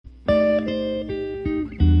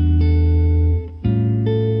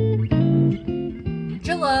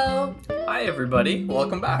everybody,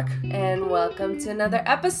 welcome back. And welcome to another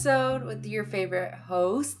episode with your favorite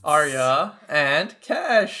hosts, Arya and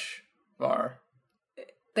Kesh.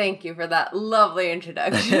 Thank you for that lovely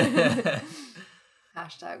introduction.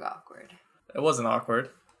 Hashtag awkward. It wasn't awkward.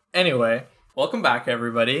 Anyway, welcome back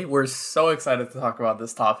everybody. We're so excited to talk about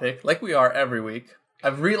this topic, like we are every week.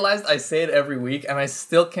 I've realized I say it every week and I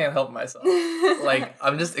still can't help myself.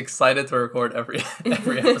 I'm just excited to record every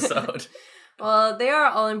episode. Well, they are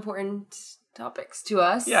all important topics to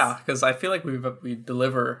us. Yeah, because I feel like we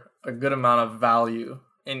deliver a good amount of value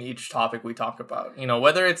in each topic we talk about. You know,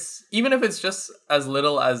 whether it's, even if it's just as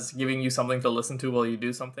little as giving you something to listen to while you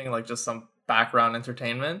do something, like just some background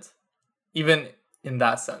entertainment, even in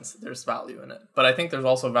that sense, there's value in it. But I think there's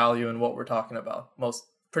also value in what we're talking about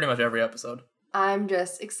pretty much every episode. I'm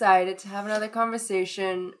just excited to have another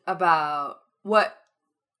conversation about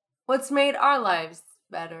what's made our lives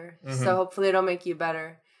better. Mm-hmm. So hopefully it'll make you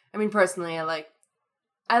better. I mean, personally, I like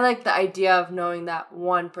the idea of knowing that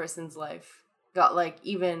one person's life got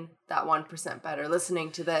even that 1% better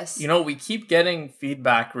listening to this. You know, we keep getting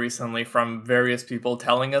feedback recently from various people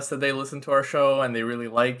telling us that they listen to our show and they really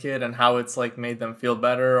like it and how it's made them feel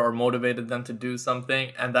better or motivated them to do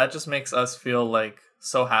something. And that just makes us feel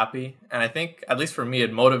so happy. And I think, at least for me,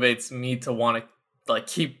 it motivates me to want to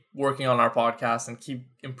keep working on our podcast and keep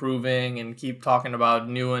improving and keep talking about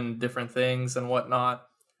new and different things and whatnot.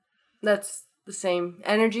 That's the same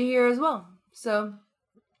energy here as well. So,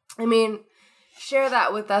 I mean, share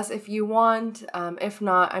that with us if you want. If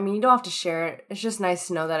not, I mean, you don't have to share it. It's just nice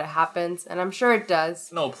to know that it happens, and I'm sure it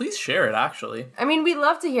does. No, please share it, actually. I mean, we'd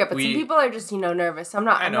love to hear it, but some people are just, nervous. I'm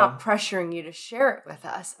not pressuring you to share it with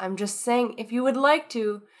us. I'm just saying, if you would like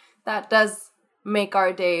to, that does make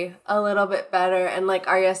our day a little bit better. And like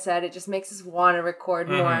Arya said, it just makes us want to record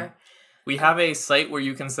more. We have a site where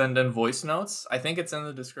you can send in voice notes. I think it's in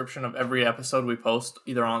the description of every episode we post,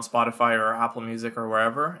 either on Spotify or Apple Music or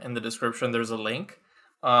wherever. In the description, there's a link.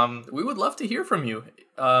 We would love to hear from you.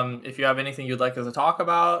 If you have anything you'd like us to talk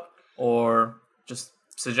about or just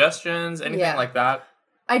suggestions, anything like that.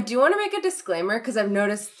 I do want to make a disclaimer because I've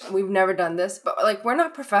noticed we've never done this, but we're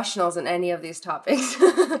not professionals in any of these topics.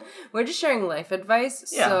 We're just sharing life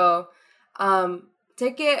advice. Yeah. So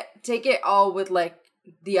take it all with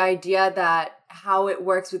the idea that how it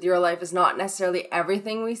works with your life is not necessarily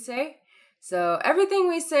everything we say. So everything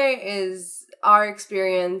we say is our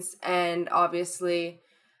experience, and obviously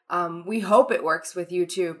we hope it works with you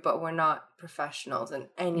too, but we're not professionals in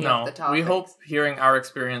any of the topics. We hope hearing our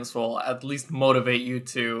experience will at least motivate you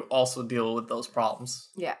to also deal with those problems.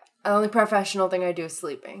 Yeah. The only professional thing I do is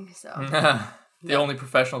sleeping, so. The only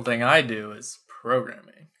professional thing I do is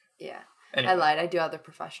programming. Yeah. Anyway. I lied. I do other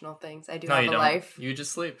professional things. I do have a life. You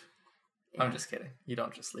just sleep. Yeah. I'm just kidding. You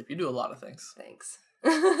don't just sleep. You do a lot of things. Thanks.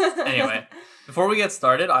 Anyway, before we get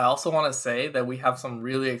started, I also want to say that we have some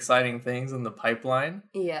really exciting things in the pipeline.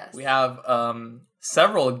 Yes. We have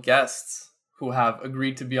several guests who have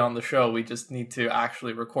agreed to be on the show. We just need to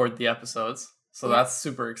actually record the episodes. So that's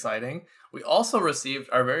super exciting. We also received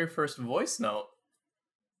our very first voice note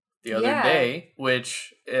the other day,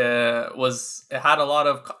 which had a lot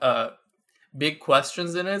of big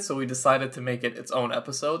questions in it, so we decided to make it its own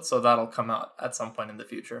episode, so that'll come out at some point in the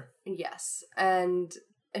future. Yes, and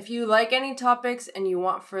if you like any topics and you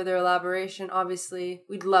want further elaboration, obviously,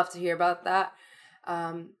 we'd love to hear about that.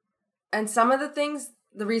 And some of the things,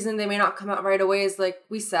 the reason they may not come out right away is, like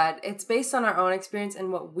we said, it's based on our own experience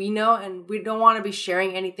and what we know, and we don't want to be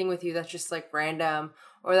sharing anything with you that's just, random,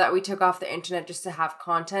 or that we took off the internet just to have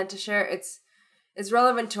content to share. It's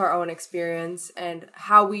relevant to our own experience and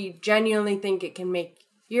how we genuinely think it can make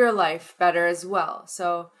your life better as well.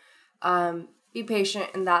 So be patient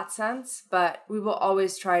in that sense, but we will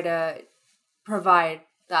always try to provide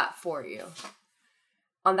that for you.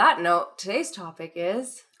 On that note, today's topic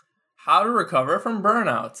is how to recover from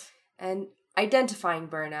burnout. And identifying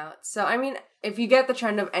burnout. So, I mean, if you get the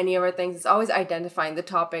trend of any of our things, it's always identifying the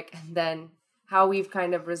topic and then how we've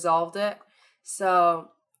kind of resolved it. So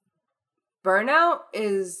burnout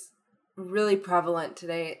is really prevalent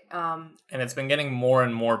today. And it's been getting more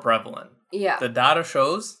and more prevalent. Yeah. The data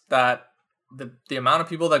shows that the amount of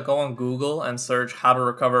people that go on Google and search how to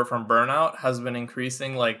recover from burnout has been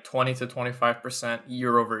increasing 20 to 25%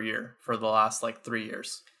 year over year for the last 3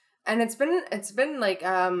 years. And it's been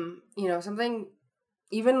something,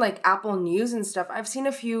 even Apple News and stuff. I've seen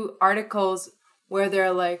a few articles where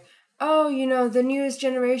they're the newest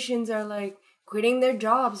generations are quitting their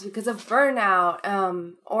jobs because of burnout,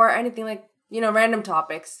 or anything random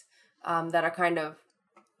topics that are kind of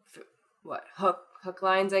hook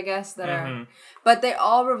lines, I guess, that are, but they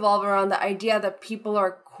all revolve around the idea that people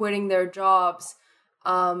are quitting their jobs,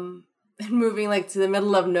 and moving like to the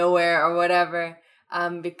middle of nowhere or whatever,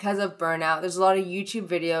 because of burnout. There's a lot of YouTube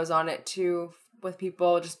videos on it too, with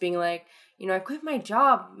people just being like, you know, I quit my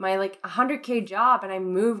job, my like 100K job, and I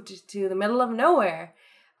moved to the middle of nowhere.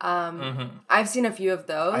 I've seen a few of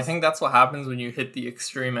those. I think that's what happens when you hit the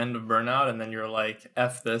extreme end of burnout, and then you're like,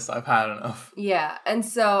 F this, I've had enough. Yeah, and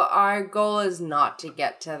so our goal is not to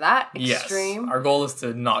get to that extreme. Yes, our goal is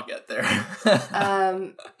to not get there.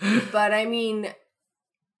 But I mean,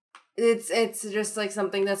 it's just like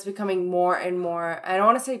something that's becoming more and more, I don't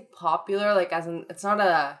want to say popular, like as in, it's not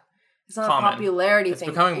a popularity thing.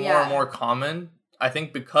 It's becoming more and more common, I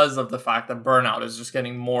think, because of the fact that burnout is just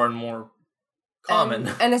getting more and more common.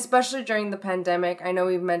 And especially during the pandemic, I know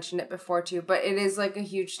we've mentioned it before too, but it is like a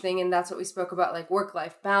huge thing, and that's what we spoke about, like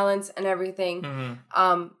work-life balance and everything.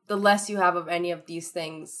 The less you have of any of these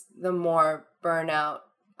things, the more burnout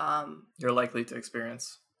you're likely to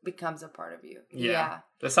experience. Becomes a part of you. Yeah.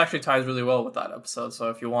 This actually ties really well with that episode, so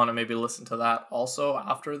if you want to maybe listen to that also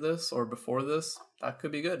after this or before this, that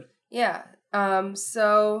could be good. Yeah.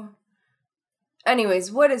 So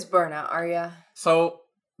anyways, what is burnout, Arya? So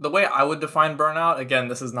the way I would define burnout, again,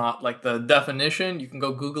 this is not like the definition. You can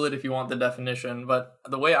go Google it if you want the definition. But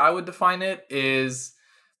the way I would define it is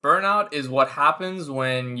burnout is what happens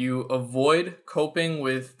when you avoid coping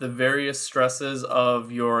with the various stresses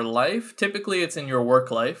of your life. Typically, it's in your work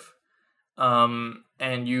life. And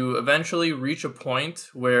you eventually reach a point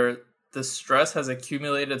where the stress has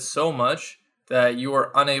accumulated so much that you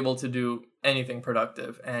are unable to do anything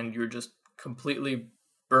productive. And you're just completely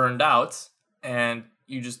burned out. And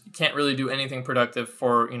you can't really do anything productive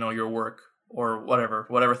for, you know, your work or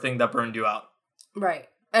whatever thing that burned you out. Right.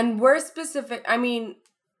 And we're specific. I mean,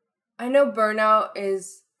 I know burnout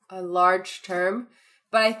is a large term,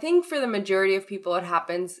 but I think for the majority of people, it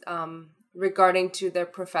happens regarding to their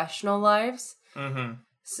professional lives.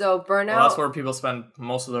 So burnout. Well, that's where people spend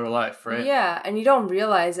most of their life, right? Yeah. And you don't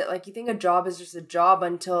realize it. Like, you think a job is just a job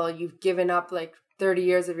until you've given up like 30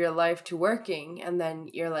 years of your life to working, and then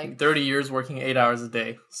you're like 30 years working 8 hours a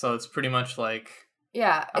day, so it's pretty much like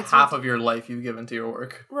it's half of your life you've given to your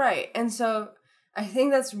work, right? And so I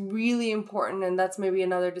think that's really important, and that's maybe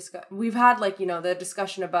another discussion. We've had like, you know, the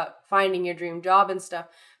discussion about finding your dream job and stuff,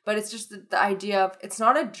 but it's just the idea of it's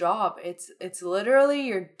not a job, it's literally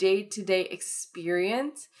your day-to-day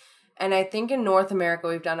experience. And I think in North America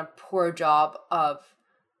we've done a poor job of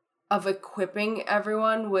equipping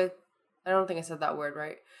everyone with, I don't think I said that word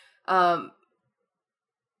right. I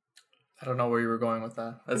don't know where you were going with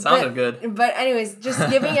that. It sounded good. But anyways, just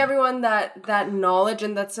giving everyone that knowledge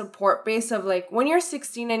and that support base of like, when you're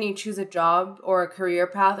 16 and you choose a job or a career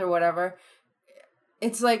path or whatever,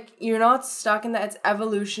 it's like you're not stuck in that. It's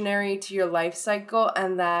evolutionary to your life cycle,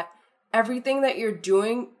 and that everything that you're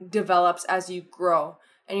doing develops as you grow.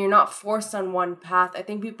 And you're not forced on one path. I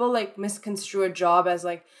think people like misconstrue a job as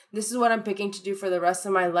like, this is what I'm picking to do for the rest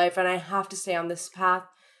of my life, and I have to stay on this path.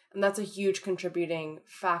 And that's a huge contributing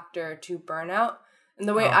factor to burnout. And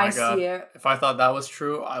the way I see it, if I thought that was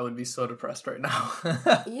true, I would be so depressed right now.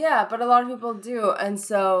 Yeah, but a lot of people do. And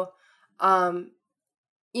so,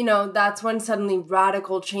 you know, that's when suddenly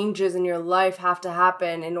radical changes in your life have to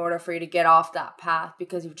happen in order for you to get off that path,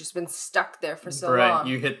 because you've just been stuck there for so long. Right,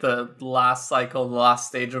 you hit the last cycle, the last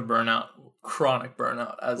stage of burnout, chronic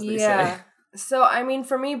burnout, as they say. So, I mean,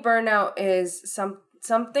 for me, burnout is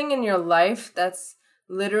something in your life that's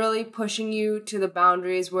literally pushing you to the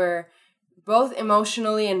boundaries where both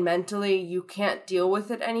emotionally and mentally you can't deal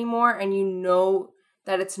with it anymore, and you know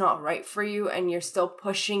that it's not right for you, and you're still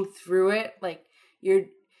pushing through it. Like,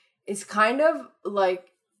 it's kind of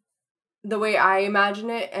like the way I imagine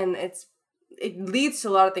it, and it leads to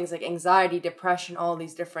a lot of things like anxiety, depression, all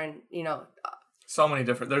these different, you know.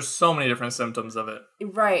 There's so many different symptoms of it.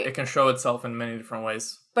 Right. It can show itself in many different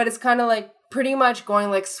ways. But it's kind of like pretty much going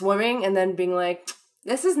like swimming and then being like,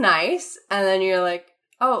 this is nice. And then you're like,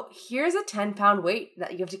 oh, here's a 10-pound weight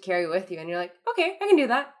that you have to carry with you. And you're like, okay, I can do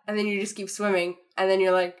that. And then you just keep swimming. And then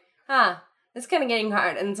you're like, it's kind of getting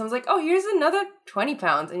hard. And someone's like, oh, here's another 20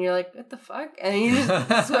 pounds. And you're like, what the fuck? And then you're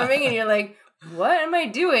just swimming and you're like, what am I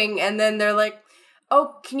doing? And then they're like,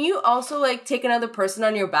 oh, can you also like take another person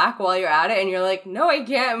on your back while you're at it? And you're like, no, I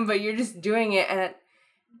can't, but you're just doing it. And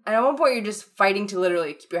at one point you're just fighting to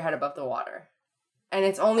literally keep your head above the water. And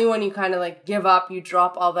it's only when you kind of like give up, you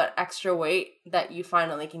drop all that extra weight, that you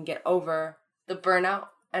finally can get over the burnout.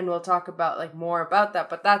 And we'll talk about like more about that.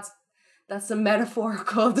 But that's a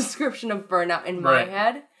metaphorical description of burnout in my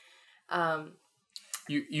head.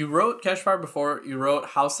 You wrote, Keshvar, before you wrote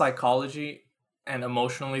how psychology and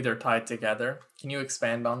emotionally they're tied together. Can you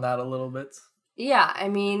expand on that a little bit? Yeah, I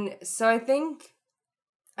mean, so I think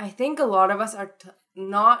a lot of us are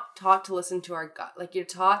not taught to listen to our gut. Like, you're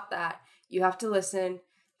taught that you have to listen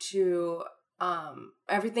to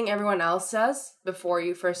everything everyone else says before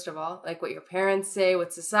you, first of all, like what your parents say,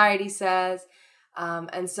 what society says.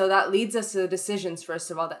 And so that leads us to the decisions,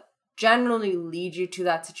 first of all, that generally lead you to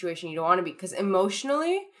that situation you don't want to be. Because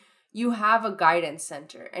emotionally, you have a guidance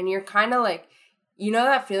center and you're kind of like, you know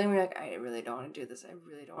that feeling where you're like, I really don't want to do this. I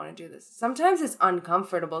really don't want to do this. Sometimes it's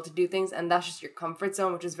uncomfortable to do things and that's just your comfort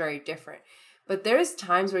zone, which is very different. But there's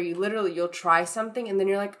times where you'll try something and then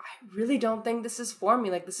you're like, I really don't think this is for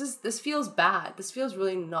me. Like, this feels bad. This feels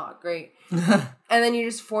really not great. And then you're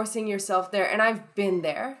just forcing yourself there. And I've been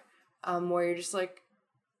there where you're just like,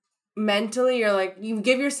 mentally, you're like, you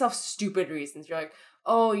give yourself stupid reasons. You're like,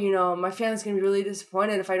 oh, my family's going to be really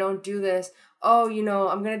disappointed if I don't do this. Oh,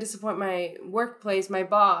 I'm going to disappoint my workplace, my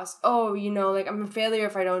boss. Oh, like I'm a failure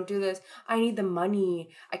if I don't do this. I need the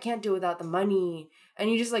money. I can't do it without the money. And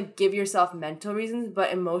you just like give yourself mental reasons,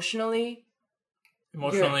 but emotionally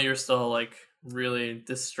you're still like really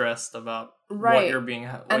distressed about right. what you're having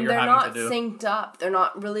to do. And they're not synced up. They're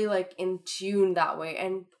not really like in tune that way.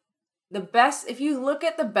 And if you look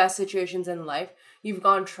at the best situations in life, you've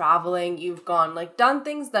gone traveling, you've gone like done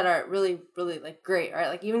things that are really, really like great, right?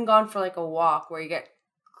 Like even gone for like a walk where you get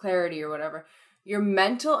clarity or whatever. Your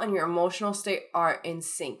mental and your emotional state are in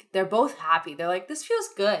sync. They're both happy. They're like, this feels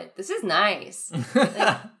good. This is nice.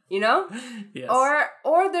 Like, Yes.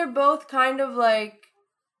 Or they're both kind of like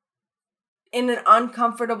in an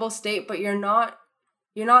uncomfortable state, but you're not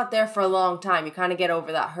there for a long time. You kind of get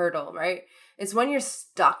over that hurdle, right? It's when you're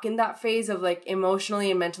stuck in that phase of like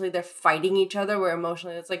emotionally and mentally they're fighting each other, where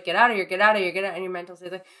emotionally it's like, get out of here, get out of here, get out. And your mental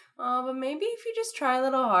stays like, oh, but maybe if you just try a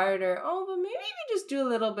little harder. Oh, but maybe if you just do a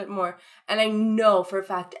little bit more. And I know for a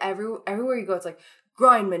fact everywhere you go, it's like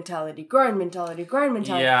grind mentality.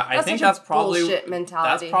 Yeah, I think that's probably bullshit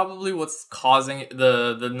mentality. That's probably what's causing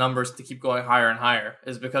the numbers to keep going higher and higher,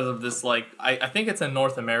 is because of this. Like, I think it's a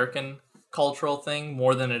North American cultural thing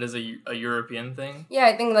more than it is a European thing. Yeah,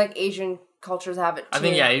 I think like Asian cultures have it too. I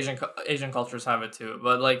think Asian cultures have it too,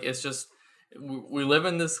 but like it's just we live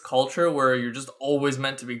in this culture where you're just always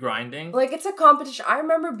meant to be grinding. Like, it's a competition. I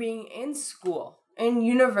remember being in school, in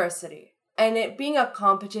university, and it being a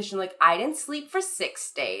competition. Like, I didn't sleep for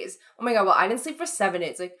 6 days. Oh my god, well, I didn't sleep for 7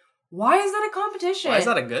 days. Like, why is that a competition? Why is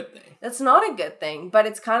that a good thing? That's not a good thing, but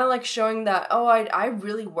it's kind of like showing that, oh, I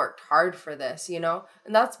really worked hard for this,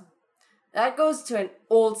 And that goes to an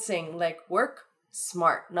old saying, like, work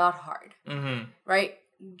smart, not hard. Mm-hmm. Right?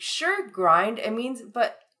 Sure, grind, it means,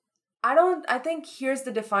 but I think here's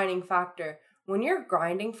the defining factor. When you're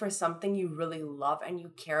grinding for something you really love and you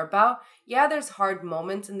care about, yeah, there's hard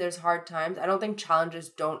moments and there's hard times. I don't think challenges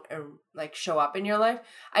don't like show up in your life.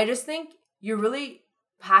 I just think you're really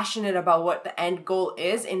passionate about what the end goal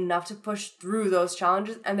is enough to push through those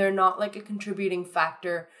challenges, and they're not like a contributing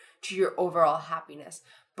factor to your overall happiness.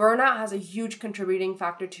 Burnout has a huge contributing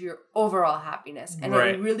factor to your overall happiness, and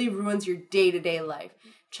right. It really ruins your day-to-day life.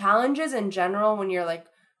 Challenges in general, when you're like,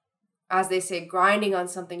 as they say, grinding on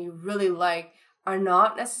something you really like, are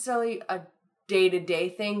not necessarily a day-to-day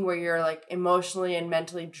thing where you're like emotionally and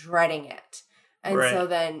mentally dreading it. And right. So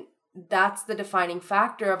then that's the defining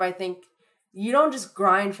factor of, I think, you don't just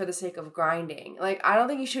grind for the sake of grinding. Like, I don't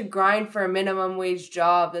think you should grind for a minimum wage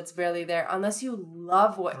job that's barely there unless you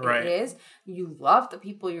love what right. it is, you love the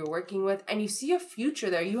people you're working with, and you see a future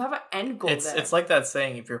there. You have an end goal there. It's like that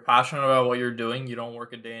saying, if you're passionate about what you're doing, you don't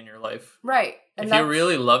work a day in your life. Right. And if you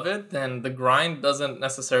really love it, then the grind doesn't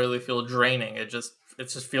necessarily feel draining. It just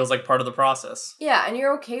feels like part of the process. Yeah, and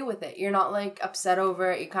you're okay with it. You're not like upset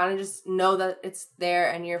over it. You kind of just know that it's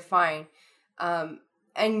there and you're fine.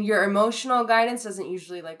 And your emotional guidance doesn't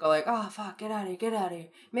usually like go like, oh fuck, get out of here.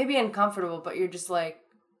 Maybe uncomfortable, but you're just like,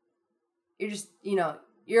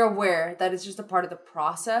 you're aware that it's just a part of the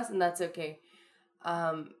process, and that's okay.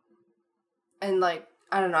 And like,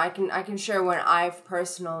 I don't know, I can share when I've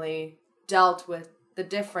personally dealt with the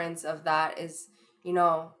difference of that is,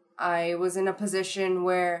 I was in a position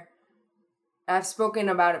where I've spoken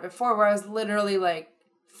about it before, where I was literally like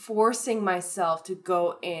forcing myself to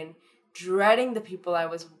go in, dreading the people I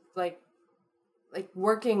was like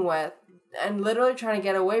working with, and literally trying to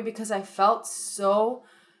get away because I felt so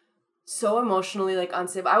emotionally like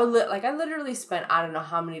unstable. I literally spent I don't know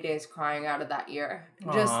how many days crying out of that year.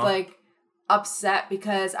 Just like upset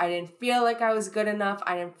because I didn't feel like I was good enough.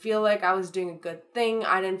 I didn't feel like I was doing a good thing.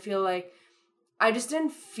 I just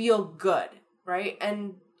didn't feel good, right?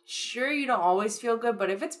 And sure, you don't always feel good, but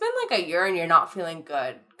if it's been like a year and you're not feeling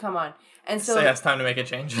good, come on. And so it's time to make a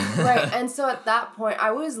change. Right. And so at that point,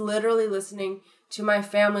 I was literally listening to my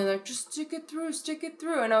family, like, just stick it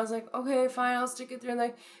through. And I was like, okay, fine, I'll stick it through. And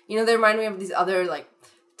like, you know, they remind me of these other like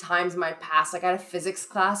times in my past. Like I had a physics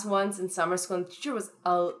class once in summer school, and the teacher was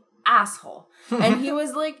an asshole. And he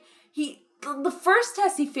was like, the first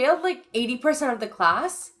test, he failed like 80% of the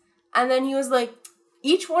class. And then he was like,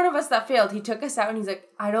 each one of us that failed, he took us out and he's like,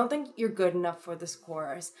 I don't think you're good enough for this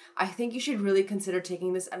course. I think you should really consider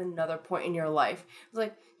taking this at another point in your life. I was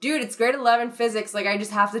like, dude, it's grade 11 physics. Like, I just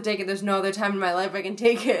have to take it. There's no other time in my life I can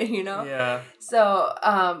take it, you know? Yeah. So,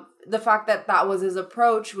 the fact that was his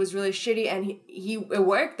approach was really shitty, and it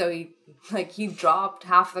worked, though. He dropped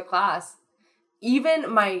half the class.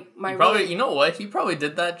 Even my probably, you know what? He probably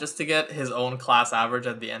did that just to get his own class average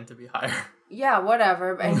at the end to be higher. Yeah,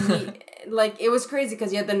 whatever. And he, like, it was crazy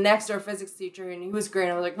because he had the next door physics teacher and he was great.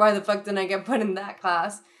 I was like, why the fuck didn't I get put in that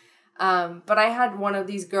class? But I had one of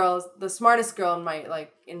these girls, the smartest girl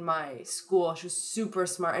in my school. She was super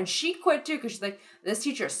smart, and she quit too because she's like, this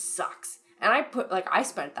teacher sucks. And I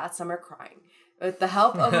spent that summer crying. With the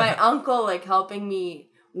help of my uncle, like, helping me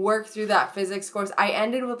work through that physics course, I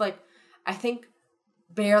ended with, like, I think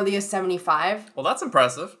barely a 75. Well, that's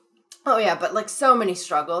impressive. Oh yeah, but like so many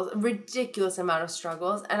struggles, ridiculous amount of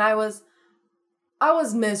struggles, and I was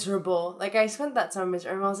miserable. Like I spent that summer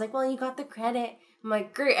miserable, and I was like, well, you got the credit. I'm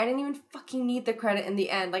like, great, I didn't even fucking need the credit in the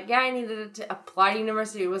end. Like, yeah, I needed it to apply to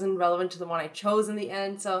university. It wasn't relevant to the one I chose in the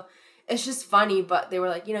end, so it's just funny. But they were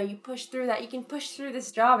like, you know, you push through that, you can push through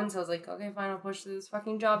this job. And so I was like, okay, fine, I'll push through this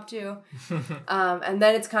fucking job too. And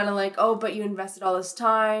then it's kind of like, oh, but you invested all this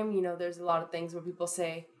time. You know, there's a lot of things where people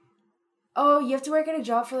say, oh, you have to work at a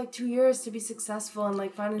job for like 2 years to be successful and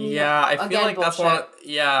like find a new I feel like bullshit. that's one.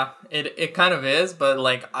 Yeah, it kind of is, but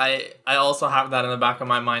like I also have that in the back of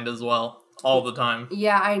my mind as well all the time.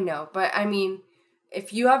 Yeah, I know, but I mean,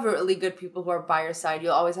 if you have really good people who are by your side,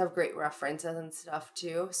 you'll always have great references and stuff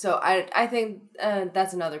too. So I think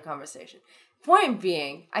that's another conversation. Point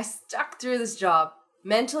being, I stuck through this job,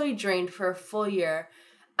 mentally drained for a full year.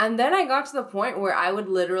 And then I got to the point where I would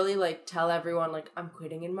literally, like, tell everyone, like, I'm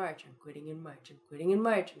quitting in March, I'm quitting in March, I'm quitting in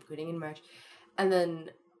March, I'm quitting in March. And then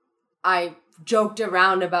I joked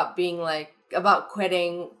around about being, like, about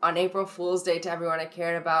quitting on April Fool's Day to everyone I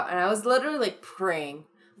cared about. And I was literally, like, praying.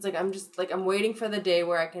 I was like, I'm waiting for the day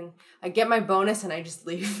where I get my bonus and I just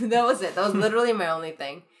leave. That was it. That was literally my only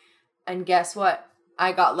thing. And guess what?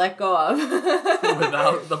 I got let go of.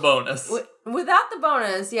 Without the bonus. Without the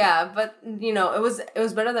bonus, yeah. But, you know, it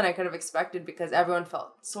was better than I could have expected because everyone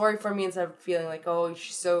felt sorry for me instead of feeling like, oh,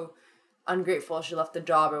 she's so ungrateful, she left the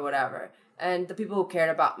job or whatever. And the people who cared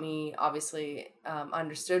about me obviously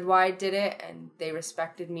understood why I did it, and they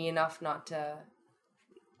respected me enough not to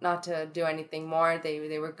do anything more.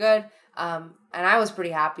 They were good. And I was pretty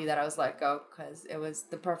happy that I was let go because it was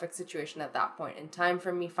the perfect situation at that point in time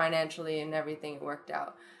for me financially and everything. It worked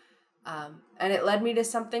out. And it led me to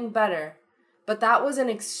something better. But that was an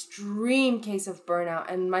extreme case of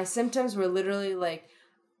burnout. And my symptoms were literally like,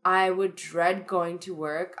 I would dread going to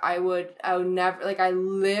work. I would never, like, I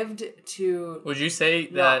lived to Would you say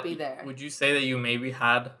not be there. Would you say that you maybe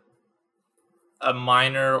had a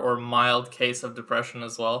minor or mild case of depression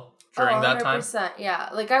as well during that time? 100%, yeah.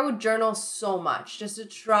 Like, I would journal so much just to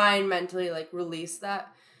try and mentally, like, release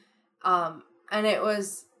that. And it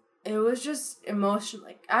was just emotional.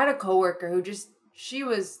 Like, I had a coworker who she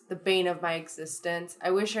was the bane of my existence.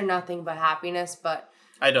 I wish her nothing but happiness, but...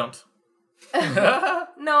 I don't.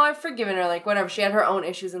 No, I've forgiven her. Like, whatever. She had her own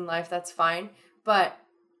issues in life. That's fine. But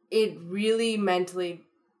it really mentally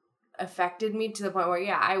affected me to the point where,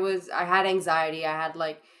 yeah, I had anxiety. I had,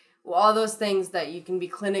 like, all those things that you can be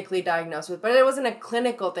clinically diagnosed with. But it wasn't a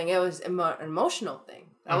clinical thing. It was an emotional thing.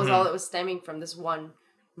 That was all it was stemming from, this one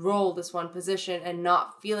role, this one position, and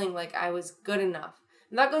not feeling like I was good enough.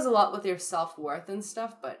 And that goes a lot with your self-worth and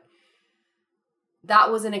stuff, but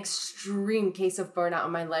that was an extreme case of burnout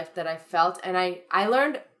in my life that I felt. And I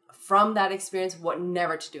learned from that experience what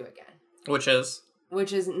never to do again. Which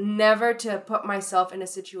is never to put myself in a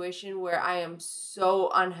situation where I am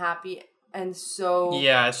so unhappy and so...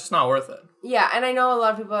 Yeah, it's just not worth it. Yeah, and I know a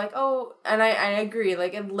lot of people are like, oh, and I agree.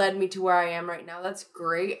 Like, it led me to where I am right now. That's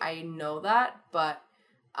great. I know that, but...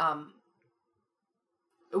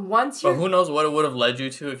 But who knows what it would have led you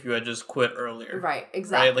to if you had just quit earlier. Right,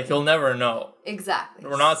 exactly. Right? Like, you'll never know. Exactly.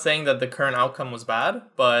 We're not saying that the current outcome was bad,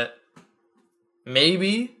 but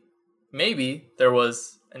maybe there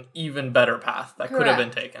was an even better path that could have been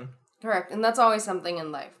taken. Correct. And that's always something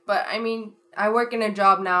in life. But, I mean, I work in a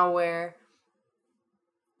job now where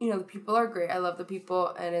the people are great. I love the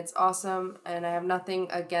people and it's awesome and I have nothing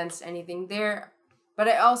against anything there. But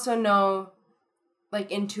I also know, like,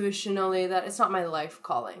 intuitionally that it's not my life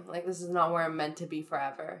calling. Like, this is not where I'm meant to be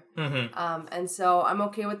forever. And so I'm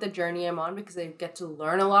okay with the journey I'm on because I get to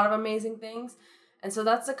learn a lot of amazing things. And so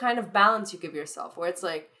that's the kind of balance you give yourself where it's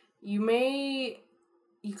like, you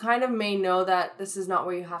kind of may know that this is not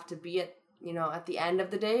where you have to be at the end of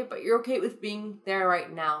the day, but you're okay with being there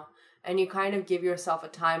right now. And you kind of give yourself a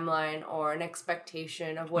timeline or an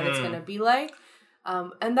expectation of what it's going to be like.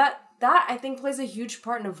 And that I think plays a huge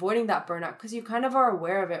part in avoiding that burnout because you kind of are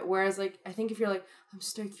aware of it. Whereas, like, I think if you're like, I'm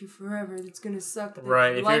stuck here forever, it's going to suck.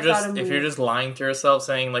 Right. If you're just lying to yourself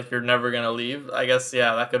saying, like, you're never going to leave, I guess,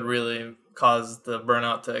 yeah, that could really cause the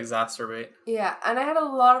burnout to exacerbate. Yeah. And I had a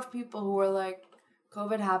lot of people who were like,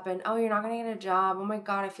 COVID happened. Oh, you're not going to get a job. Oh my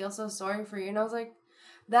God, I feel so sorry for you. And I was like,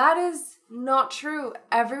 that is not true.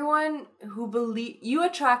 Everyone who you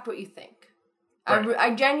attract what you think. Right.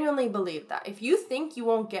 I genuinely believe that. If you think you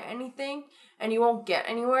won't get anything and you won't get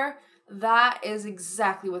anywhere, that is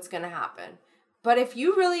exactly what's going to happen. But if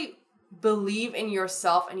you really believe in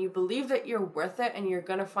yourself and you believe that you're worth it and you're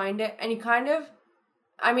going to find it, and you kind of,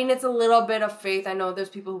 it's a little bit of faith. I know there's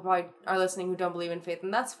people who probably are listening who don't believe in faith,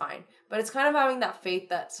 and that's fine. But it's kind of having that faith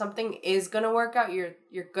that something is going to work out.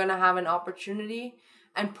 You're going to have an opportunity,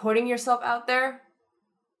 and putting yourself out there,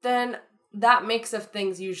 then that mix of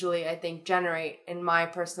things usually, I think, generate, in my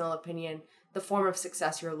personal opinion, the form of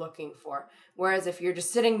success you're looking for. Whereas if you're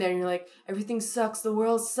just sitting there and you're like, everything sucks, the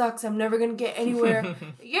world sucks, I'm never going to get anywhere.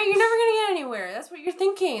 Yeah, you're never going to get anywhere. That's what you're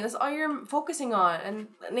thinking. That's all you're focusing on. And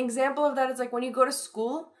an example of that is like when you go to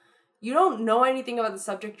school, you don't know anything about the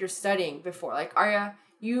subject you're studying before. Like, Arya,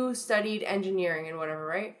 you studied engineering and whatever,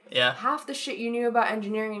 right? Yeah. Half the shit you knew about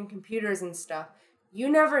engineering and computers and stuff, you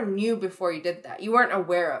never knew before you did that. You weren't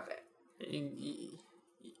aware of it.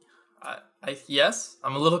 Yes,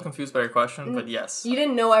 I'm a little confused by your question, but yes. You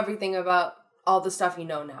didn't know everything about all the stuff you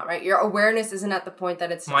know now, right? Your awareness isn't at the point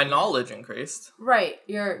that it's... My knowledge increased. Right.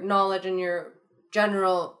 Your knowledge and your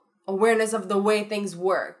general awareness of the way things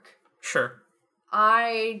work. Sure.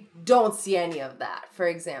 I don't see any of that, for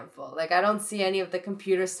example. Like, I don't see any of the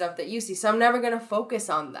computer stuff that you see, so I'm never going to focus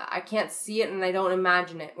on that. I can't see it and I don't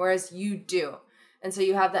imagine it, whereas you do. And so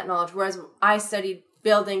you have that knowledge. Whereas I studied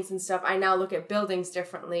buildings and stuff, I now look at buildings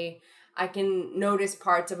differently. I can notice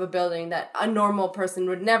parts of a building that a normal person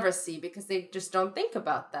would never see because they just don't think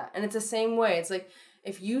about that. And it's the same way. It's like,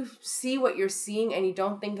 if you see what you're seeing and you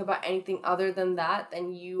don't think about anything other than that,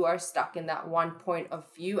 then you are stuck in that one point of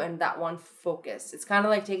view and that one focus. It's kind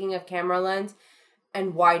of like taking a camera lens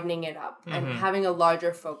and widening it up and having a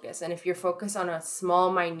larger focus. And if you're focused on a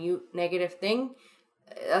small, minute, negative thing,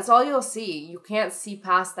 that's all you'll see. You can't see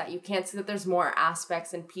past that. You can't see that there's more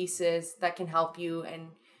aspects and pieces that can help you and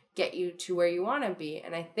get you to where you want to be.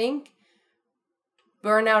 And I think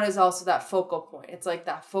burnout is also that focal point. It's like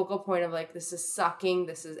that focal point of like, this is sucking,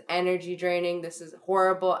 this is energy draining, this is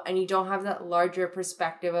horrible. And you don't have that larger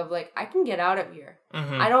perspective of like, I can get out of here.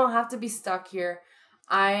 I don't have to be stuck here.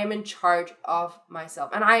 I am in charge of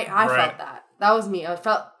myself. And I felt that. That was me. I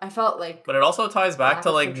felt like... But it also ties back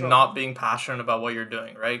to like not being passionate about what you're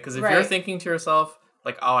doing, right? Because if you're thinking to yourself,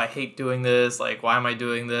 like, oh, I hate doing this, like, why am I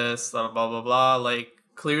doing this, blah, blah, blah, blah, like,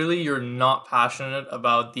 clearly you're not passionate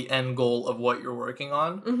about the end goal of what you're working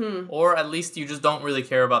on. Or at least you just don't really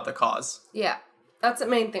care about the cause. Yeah. That's the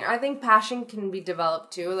main thing. I think passion can be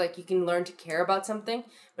developed too. Like, you can learn to care about something.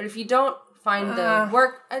 But if you don't find the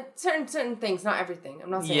work, certain things, not everything. I'm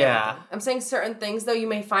not saying everything. I'm saying certain things, though, you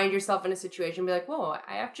may find yourself in a situation and be like, whoa,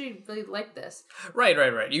 I actually really like this. Right.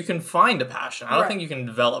 You can find a passion. I don't think you can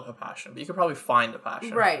develop a passion, but you can probably find a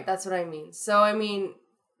passion. Right, that's what I mean. So, I mean,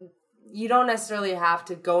 you don't necessarily have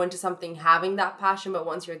to go into something having that passion, but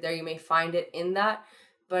once you're there, you may find it in that.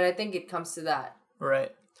 But I think it comes to that.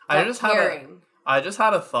 Right. I just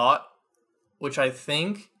had a thought, which I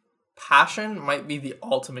think passion might be the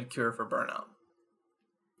ultimate cure for burnout.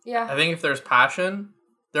 Yeah. I think if there's passion,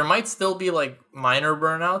 there might still be like minor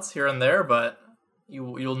burnouts here and there, but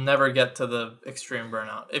you'll never get to the extreme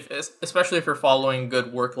burnout. Especially if you're following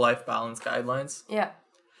good work-life balance guidelines. Yeah.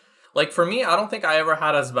 Like for me, I don't think I ever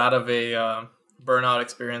had as bad of a burnout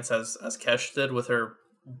experience as Kesh did with her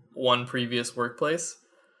one previous workplace.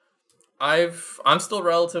 I'm still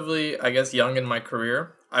relatively, I guess, young in my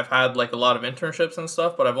career. I've had like a lot of internships and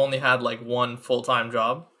stuff, but I've only had like one full-time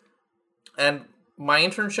job. And my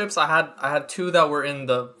internships, I had two that were in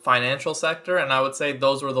the financial sector, and I would say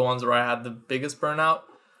those were the ones where I had the biggest burnout,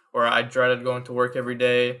 where I dreaded going to work every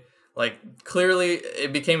day. Like, clearly,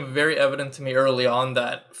 it became very evident to me early on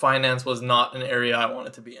that finance was not an area I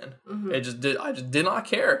wanted to be in. Mm-hmm. I just did not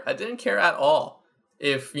care. I didn't care at all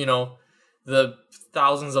if, the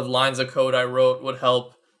thousands of lines of code I wrote would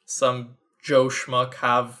help some Joe schmuck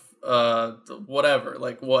have whatever.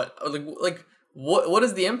 Like, what? Like what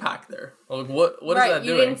is the impact there? Like, what is that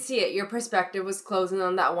doing? You didn't see it. Your perspective was closing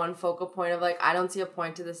on that one focal point of like, I don't see a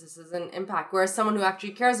point to this. This is an impact. Whereas someone who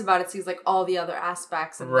actually cares about it sees like all the other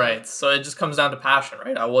aspects. Right. So it just comes down to passion,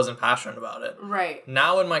 right? I wasn't passionate about it. Right.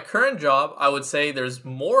 Now in my current job, I would say there's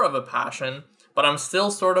more of a passion, but I'm still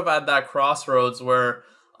sort of at that crossroads where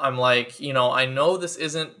I'm like, I know this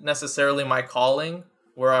isn't necessarily my calling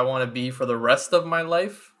where I want to be for the rest of my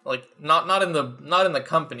life. Like not in the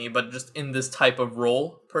company, but just in this type of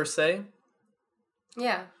role per se.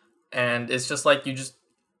 Yeah. And it's just like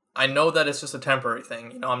I know that it's just a temporary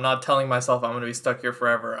thing. I'm not telling myself I'm going to be stuck here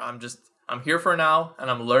forever. I'm here for now, and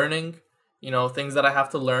I'm learning, things that I have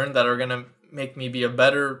to learn that are going to make me be a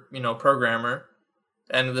better, programmer.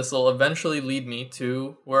 And this will eventually lead me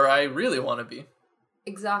to where I really want to be.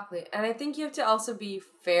 Exactly. And I think you have to also be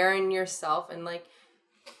fair in yourself and like,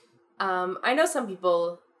 I know some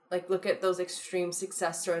people like look at those extreme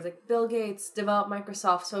success stories, like Bill Gates developed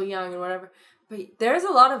Microsoft so young and whatever. But there's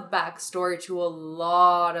a lot of backstory to a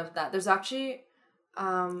lot of that. There's actually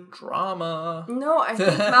drama. No, I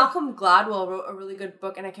think Malcolm Gladwell wrote a really good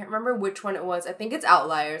book, and I can't remember which one it was. I think it's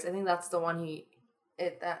Outliers. I think that's the one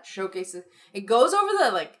that showcases. It goes over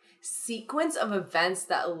the like sequence of events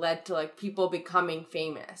that led to like people becoming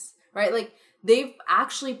famous, right? Like they've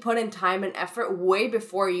actually put in time and effort way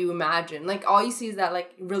before you imagine. Like all you see is that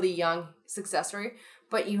like really young success story,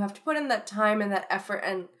 but you have to put in that time and that effort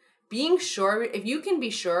and being sure. If you can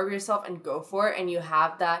be sure of yourself and go for it, and you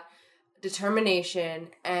have that determination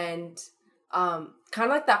and kind of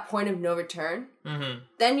like that point of no return,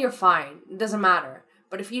 then you're fine. It doesn't matter.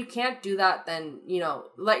 But if you can't do that, then,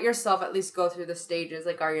 let yourself at least go through the stages.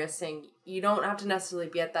 Like Arya's saying, you don't have to necessarily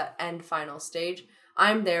be at that end final stage.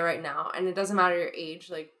 I'm there right now, and it doesn't matter your age.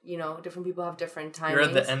 Like, different people have different timings. You're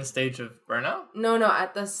at the end stage of burnout? No,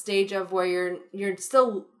 at the stage of where you're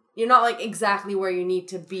not like exactly where you need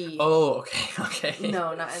to be. Oh, okay.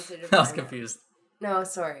 No, not end stage of burnout. I was confused. No,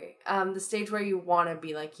 sorry. The stage where you want to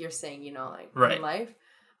be, like you're saying, right. In life.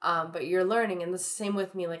 But you're learning, and the same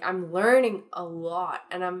with me. Like, I'm learning a lot,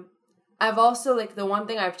 and I've also, like, the one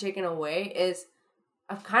thing I've taken away is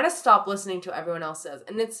I've kind of stopped listening to what everyone else says.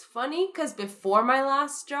 And it's funny, because before my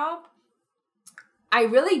last job, I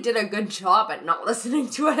really did a good job at not listening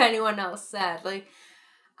to what anyone else said. Like,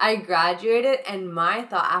 I graduated, and my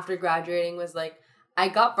thought after graduating was, like, I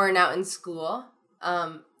got burnt out in school.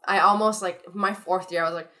 I almost, like, my fourth year, I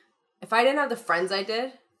was like, if I didn't have the friends I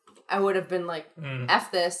did, I would have been like,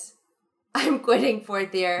 F this. I'm quitting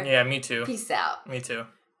fourth year. Yeah, me too. Peace out. Me too.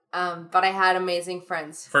 But I had amazing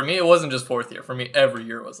friends. For me, it wasn't just fourth year. For me, every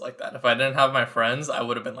year was like that. If I didn't have my friends, I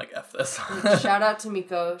would have been like, F this. Shout out to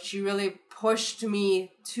Miko. She really pushed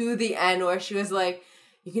me to the end where she was like,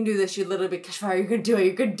 you can do this. She literally be, Kashmir, you can do it.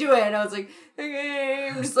 You can do it. And I was like,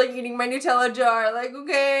 okay. I'm just like eating my Nutella jar. Like,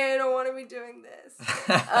 okay, I don't want to be doing this.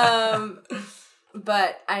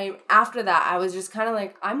 But after that, I was just kind of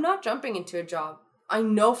like, I'm not jumping into a job. I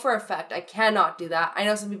know for a fact I cannot do that. I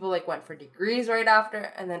know some people like went for degrees right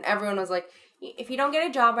after, and then everyone was like, if you don't get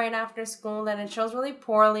a job right after school, then it shows really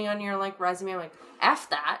poorly on your like resume. I'm like, F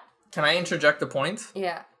that. Can I interject a point?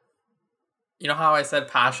 Yeah. You know how I said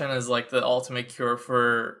passion is like the ultimate cure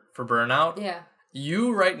for burnout? Yeah.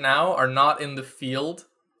 You right now are not in the field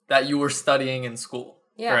that you were studying in school,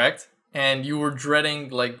 correct? And you were dreading,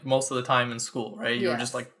 like, most of the time in school, right? You were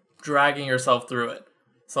just, like, dragging yourself through it.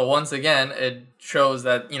 So once again, it shows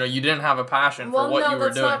that, you didn't have a passion for what you were doing. Well, no,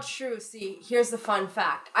 that's not true. See, here's the fun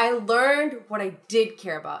fact. I learned what I did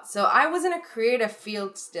care about. So I was in a creative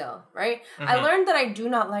field still, right? Mm-hmm. I learned that I do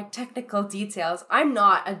not like technical details. I'm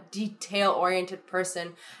not a detail-oriented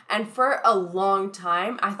person. And for a long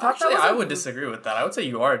time, I thought Actually, I would disagree with that. I would say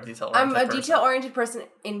you are a detail-oriented person. I'm a detail-oriented person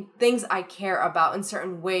in things I care about in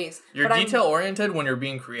certain ways. You're detail-oriented when you're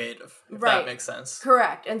being creative, if that makes sense.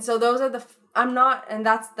 Correct. And so those are I'm not, and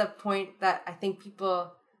that's the point that I think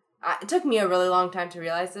people, it took me a really long time to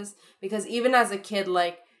realize this, because even as a kid,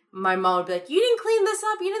 like, my mom would be like, you didn't clean this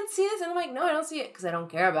up, you didn't see this, and I'm like, no, I don't see it, because I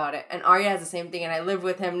don't care about it, and Arya has the same thing, and I live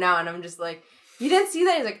with him now, and I'm just like, you didn't see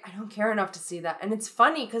that? He's like, I don't care enough to see that, and it's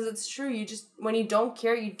funny, because it's true, when you don't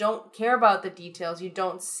care about the details, you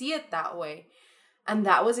don't see it that way, and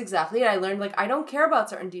that was exactly it. I learned, like, I don't care about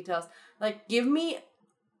certain details, like, give me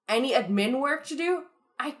any admin work to do,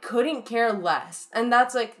 I couldn't care less. And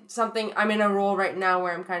that's like something, I'm in a role right now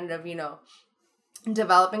where I'm kind of,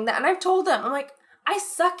 developing that. And I've told them, I'm like, I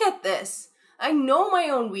suck at this. I know my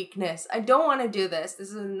own weakness. I don't want to do this. This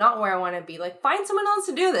is not where I want to be. Like, find someone else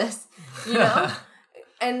to do this, you know?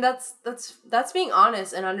 And that's being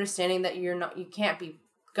honest and understanding that you can't be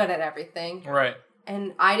good at everything. Right.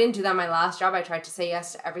 And I didn't do that in my last job. I tried to say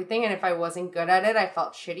yes to everything. And if I wasn't good at it, I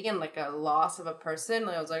felt shitty and like a loss of a person.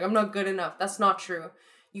 Like, I was like, I'm not good enough. That's not true.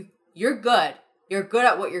 You're good. You're good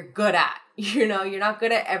at what you're good at. You know, you're not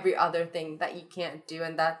good at every other thing that you can't do.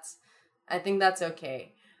 And I think that's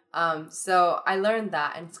okay. So I learned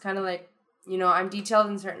that. And it's kind of like, you know, I'm detailed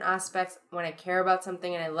in certain aspects when I care about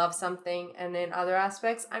something and I love something. And in other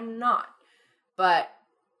aspects, I'm not. But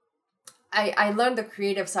I learned the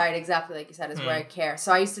creative side, exactly like you said, is where I care.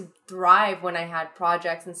 So I used to thrive when I had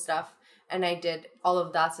projects and stuff. And I did all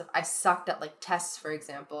of that stuff. I sucked at like tests, for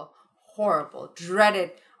example. Horrible.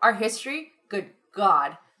 Dreaded. Our history, good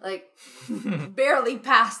God. Like, barely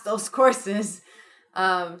passed those courses.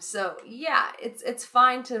 So yeah, it's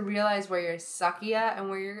fine to realize where you're sucky at and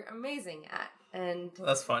where you're amazing at. And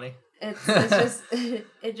that's funny. It's just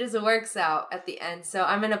it just works out at the end. So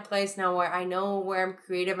I'm in a place now where I know where I'm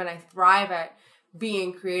creative and I thrive at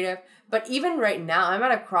being creative. But even right now, I'm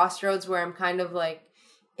at a crossroads where I'm kind of like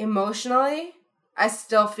emotionally, I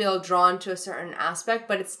still feel drawn to a certain aspect,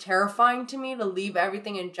 but it's terrifying to me to leave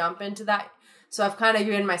everything and jump into that. So I've kind of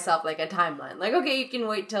given myself like a timeline. Like, okay, you can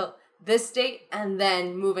wait till this date and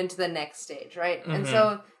then move into the next stage, right? Mm-hmm. And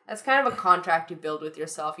so that's kind of a contract you build with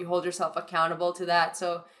yourself. You hold yourself accountable to that.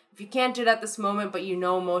 So if you can't do it at this moment, but you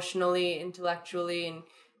know emotionally, intellectually, and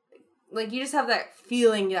like you just have that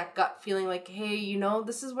feeling, that gut feeling like, hey, you know,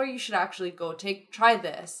 this is where you should actually go. Try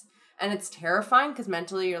this. And it's terrifying because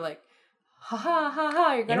mentally you're like, ha ha ha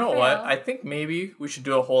ha, you're gonna fail. You know what? I think maybe we should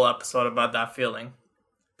do a whole episode about that feeling.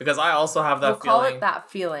 Because I also have that feeling. We'll call it that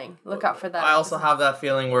feeling. Look out for that. I also have that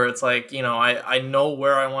feeling where it's like, you know, I know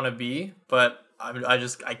where I want to be, but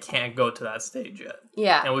I can't go to that stage yet.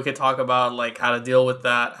 Yeah. And we could talk about like how to deal with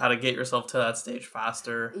that, how to get yourself to that stage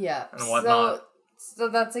faster. Yeah. And whatnot. So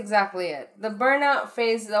that's exactly it. The burnout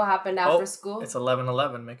phase though happened after school. It's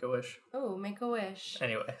 11/11. Make a wish. Oh, make a wish.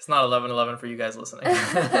 Anyway, it's not 11/11 for you guys listening.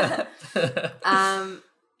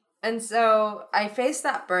 And so I faced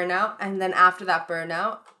that burnout, and then after that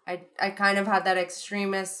burnout, I kind of had that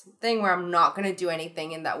extremist thing where I'm not going to do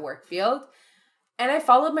anything in that work field. And I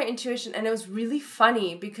followed my intuition, and it was really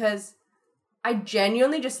funny because I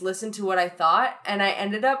genuinely just listened to what I thought, and I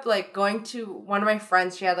ended up like going to one of my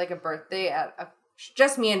friends. She had like a birthday at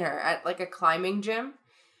just me and her at like a climbing gym.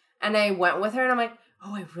 And I went with her, and I'm like,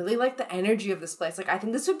 oh, I really like the energy of this place. Like, I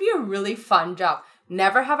think this would be a really fun job.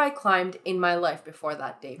 Never have I climbed in my life before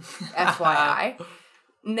that day, FYI.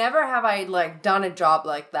 Never have I, like, done a job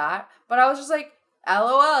like that. But I was just like,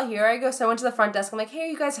 LOL, here I go. So I went to the front desk. I'm like, hey, are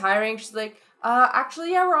you guys hiring? She's like,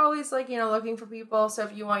 actually, yeah, we're always, like, you know, looking for people. So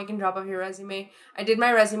if you want, you can drop off your resume. I did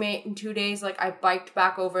my resume in 2 days. Like, I biked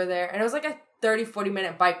back over there. And it was, like, a 30,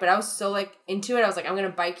 40-minute bike. But I was so, like, into it. I was like, I'm going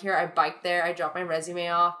to bike here. I biked there. I dropped my resume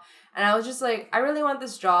off. And I was just like, I really want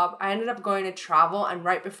this job. I ended up going to travel. And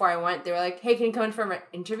right before I went, they were like, hey, can you come in for an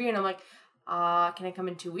interview? And I'm like, can I come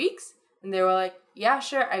in 2 weeks? And they were like, yeah,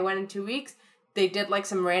 sure. I went in 2 weeks. They did like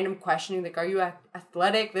some random questioning, like, are you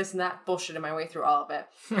athletic? This and that. Bullshitted my way through all of it.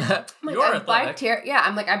 Like, You're I athletic. biked here. Yeah,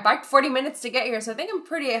 I'm like, I biked 40 minutes to get here. So I think I'm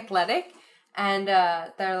pretty athletic. And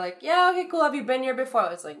they're like, yeah, okay, cool. Have you been here before?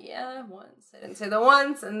 I was like, yeah, once. I didn't say the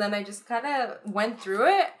once. And then I just kind of went through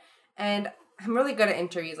it. And I'm really good at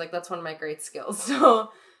interviews. Like, that's one of my great skills.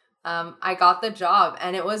 So I got the job,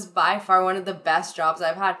 and it was by far one of the best jobs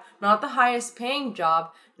I've had. Not the highest paying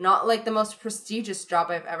job, not like the most prestigious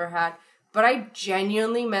job I've ever had, but I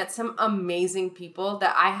genuinely met some amazing people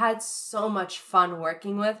that I had so much fun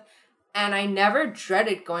working with, and I never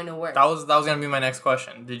dreaded going to work. That was going to be my next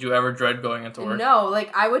question. Did you ever dread going into work? No,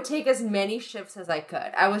 like, I would take as many shifts as I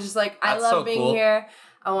could. I was just like, I love being here.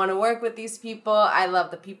 I want to work with these people. I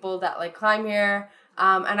love the people that, like, climb here.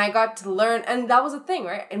 And I got to learn, and that was a thing,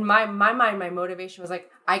 right? In my mind, my motivation was like,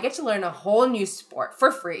 I get to learn a whole new sport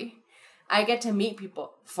for free. I get to meet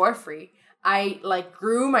people for free. I, like,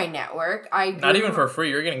 grew my network. Not even for free.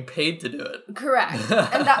 You're getting paid to do it. Correct.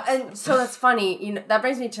 And so that's funny. You know, that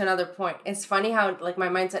brings me to another point. It's funny how, like, my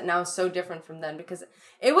mindset now is so different from then, because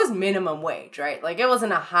it was minimum wage, right? Like, it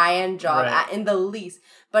wasn't a high-end job in the least.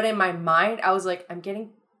 But in my mind, I was like, I'm getting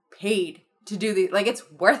paid to do these. Like, it's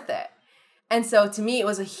worth it. And so to me, it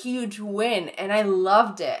was a huge win, and I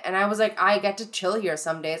loved it. And I was like, I get to chill here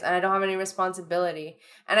some days, and I don't have any responsibility.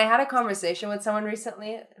 And I had a conversation with someone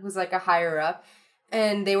recently who's like a higher up,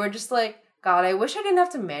 and they were just like, God, I wish I didn't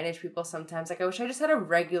have to manage people sometimes. Like, I wish I just had a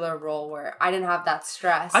regular role where I didn't have that